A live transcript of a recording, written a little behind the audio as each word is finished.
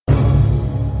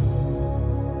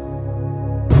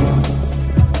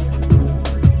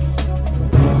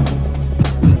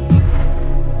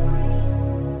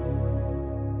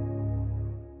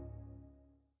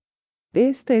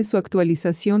Esta es su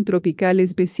actualización tropical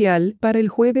especial para el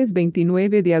jueves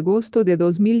 29 de agosto de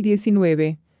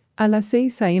 2019, a las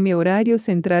 6 a.m. horario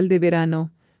central de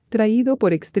verano, traído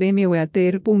por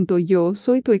ExtremeWeather. Yo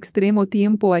soy tu extremo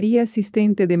tiempo y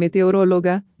asistente de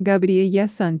meteoróloga, Gabriela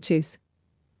Sánchez.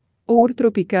 OUR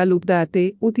Tropical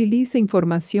Update utiliza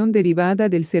información derivada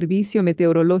del Servicio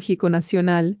Meteorológico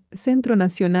Nacional, Centro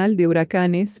Nacional de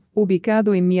Huracanes,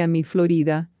 ubicado en Miami,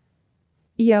 Florida.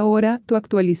 Y ahora, tu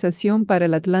actualización para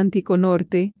el Atlántico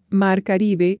Norte, Mar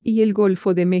Caribe y el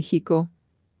Golfo de México.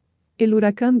 El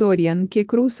huracán Dorian, que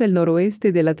cruza el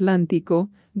noroeste del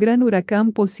Atlántico, gran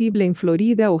huracán posible en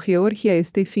Florida o Georgia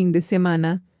este fin de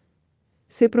semana.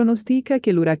 Se pronostica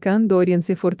que el huracán Dorian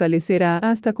se fortalecerá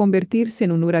hasta convertirse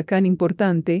en un huracán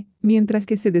importante, mientras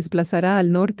que se desplazará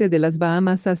al norte de las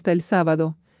Bahamas hasta el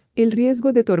sábado. El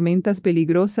riesgo de tormentas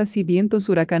peligrosas y vientos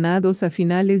huracanados a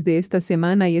finales de esta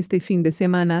semana y este fin de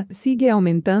semana sigue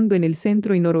aumentando en el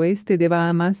centro y noroeste de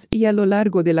Bahamas y a lo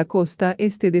largo de la costa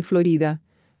este de Florida.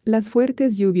 Las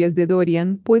fuertes lluvias de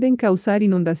Dorian pueden causar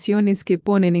inundaciones que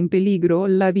ponen en peligro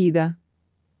la vida.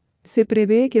 Se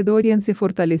prevé que Dorian se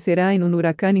fortalecerá en un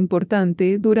huracán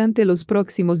importante durante los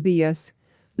próximos días.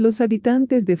 Los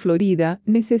habitantes de Florida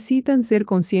necesitan ser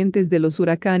conscientes de los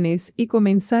huracanes y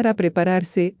comenzar a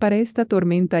prepararse para esta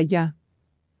tormenta ya.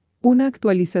 Una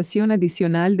actualización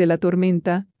adicional de la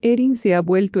tormenta, Erin se ha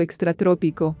vuelto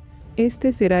extratrópico.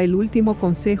 Este será el último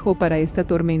consejo para esta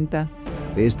tormenta.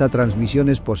 Esta transmisión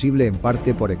es posible en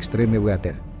parte por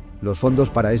ExtremeWeather. Los fondos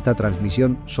para esta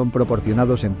transmisión son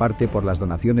proporcionados en parte por las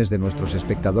donaciones de nuestros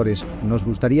espectadores. Nos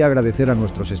gustaría agradecer a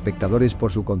nuestros espectadores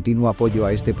por su continuo apoyo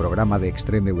a este programa de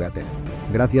ExtremeWeather.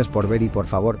 Gracias por ver y por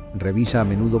favor, revisa a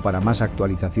menudo para más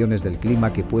actualizaciones del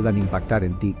clima que puedan impactar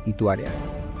en ti y tu área.